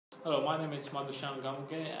Hello, my name is Madushan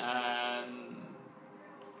and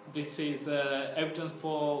this is evidence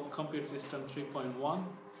for computer system 3.1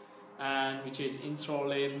 and which is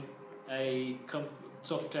installing a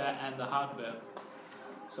software and the hardware.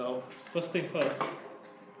 So first thing first,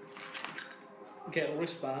 get a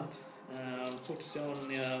wristband and put it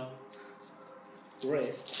on your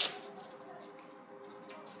wrist.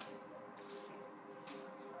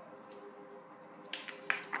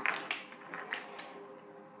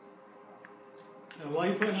 Why are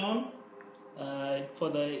you putting it on? For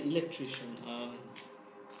the electrician.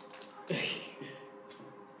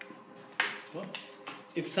 What?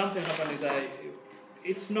 If something happens,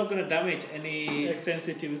 it's not going to damage any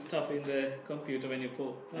sensitive stuff in the computer when you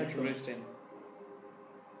put the wrist in.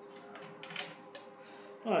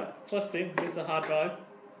 Alright, first thing, this is a hard drive.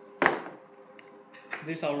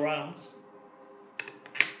 These are RAMs.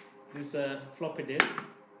 This is a floppy disk.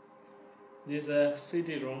 This is a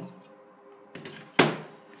CD-ROM.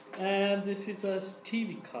 And this is a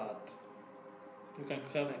TV card. You can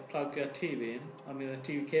plug your TV in, a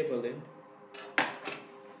TV cable in.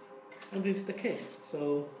 And this is the case.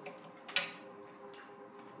 So,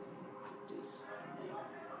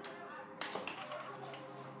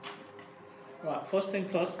 right, first thing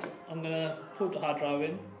first, I'm gonna put the hard drive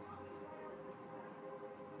in.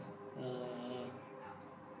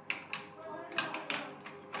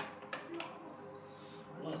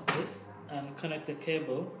 Like this, and connect the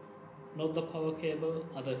cable. Not the power cable,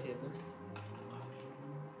 other cable.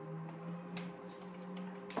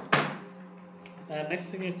 And next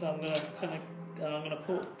thing is I'm gonna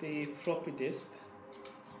put the floppy disk.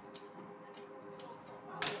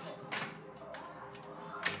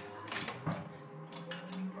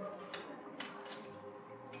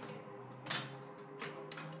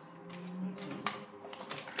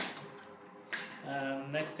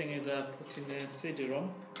 Next thing is put in the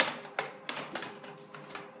CD-ROM.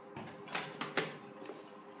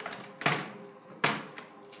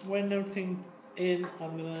 When everything in,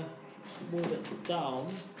 I'm gonna move it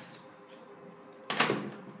down.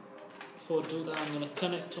 Before I do that, I'm gonna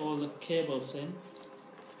connect all the cables in.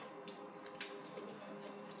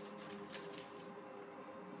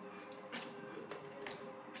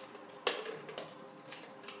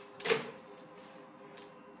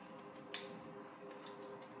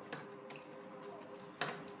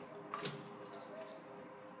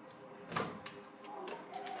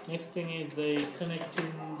 Next thing is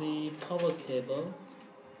connecting the power cable.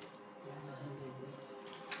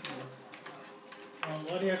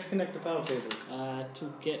 Why do you have to connect the power cable?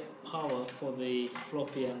 To get power for the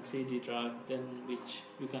floppy and CD drive, then which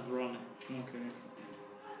you can run it. Okay.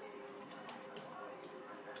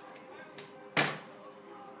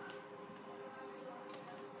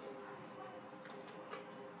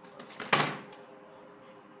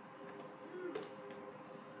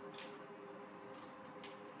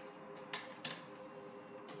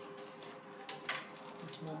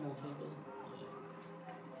 One more cable.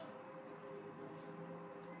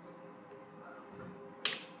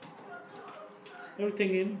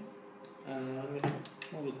 Everything in. I'm going to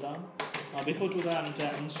move it down. Before do that, I'm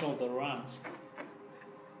going to install the RAMs.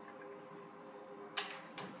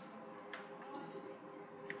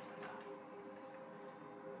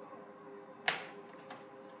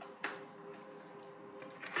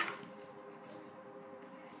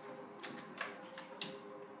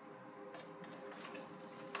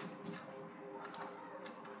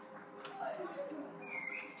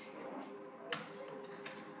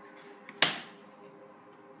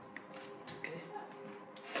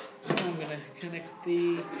 I'm going to connect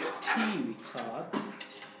the TV card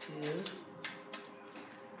here.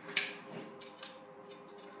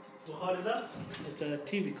 What card is that? It's a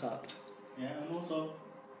TV card. Yeah, and also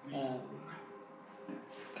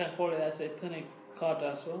can call it as a Ethernet card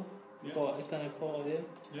as well. Yeah. Got Ethernet port here.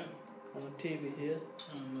 Yeah. And a TV here.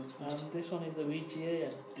 And this one is a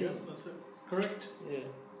VGA. Yeah, that's it. It's correct. Yeah.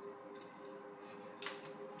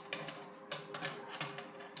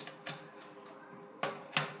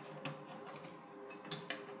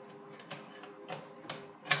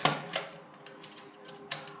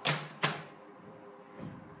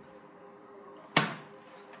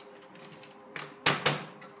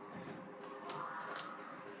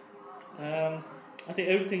 I think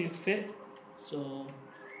everything is fit, so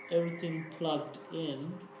everything plugged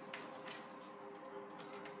in.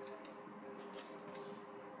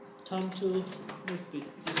 Time to move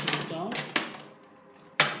this one down.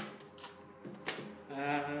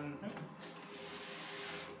 And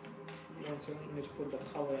also need to put the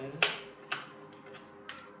cover in.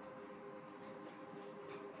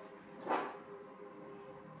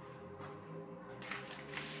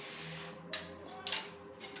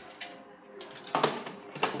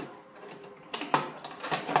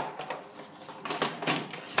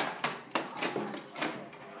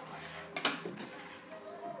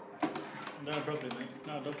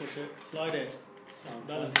 don't push it. Slide it. Sound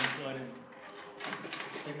Balance and slide in.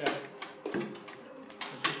 Take that.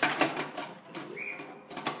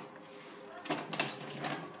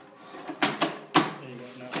 There you go.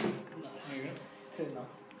 Now. There you go. It's in now.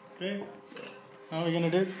 Okay. How are we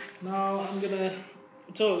gonna do? Now I'm gonna.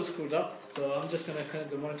 It's all screwed up, so I'm just gonna connect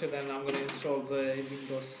the monitor. Then I'm gonna install the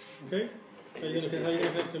Windows. Okay. How are you gonna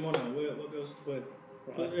connect the monitor? What goes to where?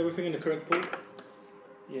 Put everything in the correct port.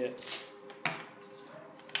 Yeah.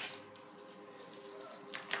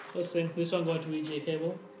 First thing, this one going to VGA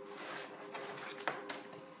cable,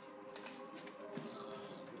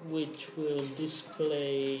 which will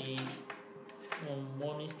display on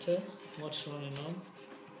monitor what's running on.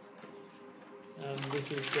 And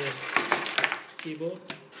this is the keyboard.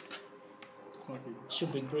 It's not keyboard.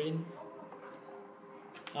 Should be green.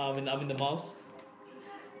 I mean the mouse.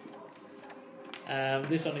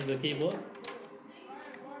 This one is the keyboard.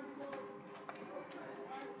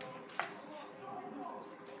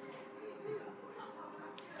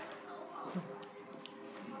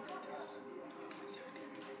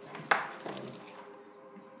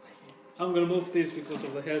 I'm going to move this because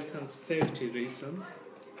of the health and safety reason.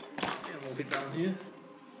 I'll move it down here.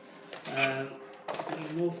 And I'm going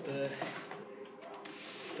to move the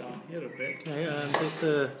down here a bit. Okay, place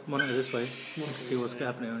the monitor this way. Monitor See this what's way.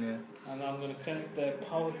 happening on here. And I'm going to connect the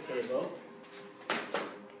power cable.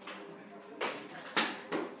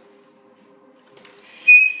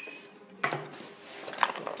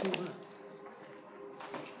 Got two there.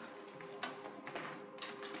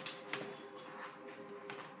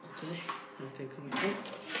 Okay, everything coming through.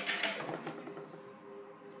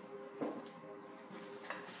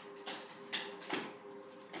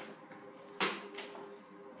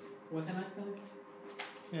 Where can I connect?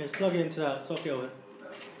 Yeah, just plug it into that socket over.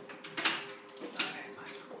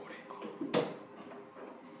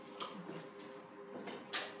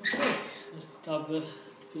 Okay, let's start the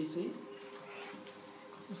PC.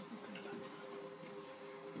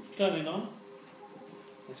 It's turning on.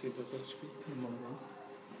 Let's give the HP.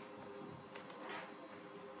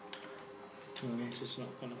 No, it's just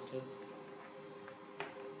not connected.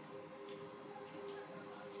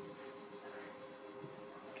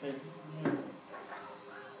 Okay.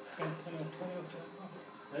 Turn off.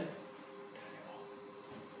 Right?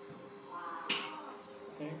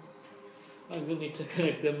 Okay. I will need to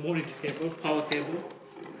connect the monitor cable, power cable.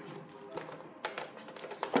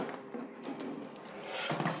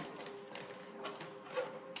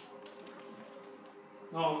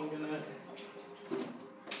 Now I'm gonna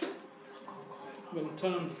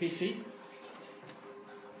turn on the PC.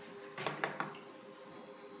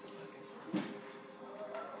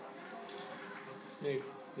 Yeah,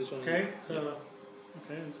 this one. Okay, so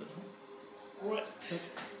okay, Right.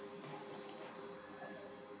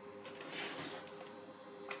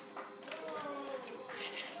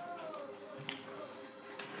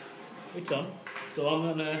 It's on. So I'm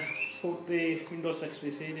gonna put the Windows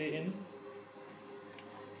XP CD in.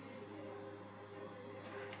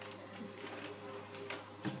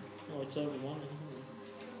 Oh, it's already on.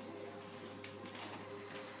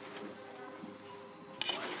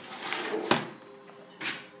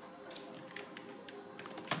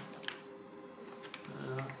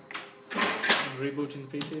 I'm rebooting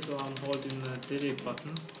PC, so I'm holding the delete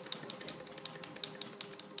button.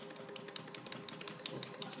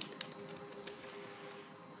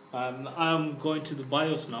 I'm going to the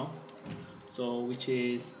BIOS now, so which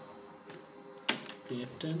is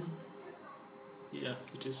F10. Yeah,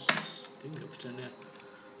 it is F10.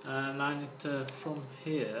 Yeah, and I need to from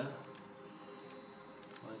here.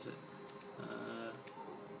 What is it?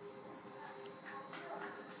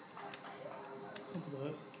 simple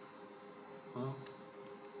as. Well,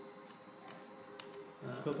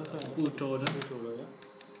 Go back there. boot order. Boot order,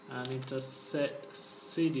 yeah. And it just set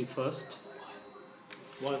CD first.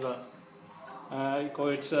 Why is that?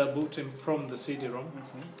 Because it's booting from the CD-ROM.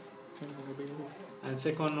 Okay. And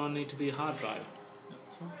second one need to be hard drive.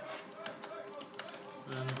 That's fine.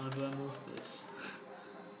 And how do I move this?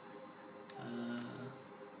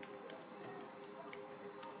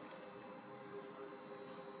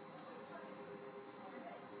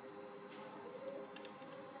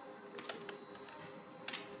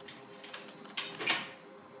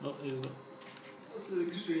 Oh, here we go. This is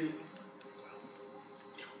extreme.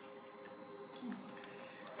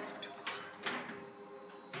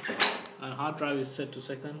 And hard drive is set to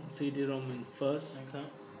second, CD-ROM in first, Like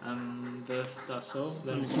that. and that's so.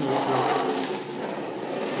 Then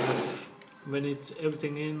when it's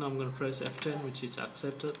everything in, I'm gonna press F10, which is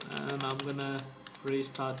accepted, and I'm gonna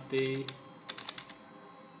restart the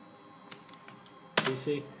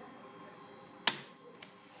PC.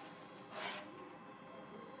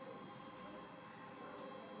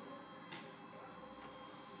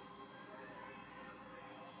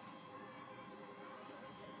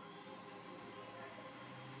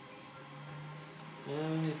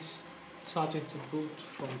 it's starting to boot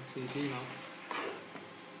from CD now.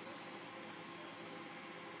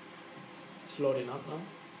 It's loading up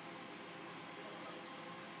now.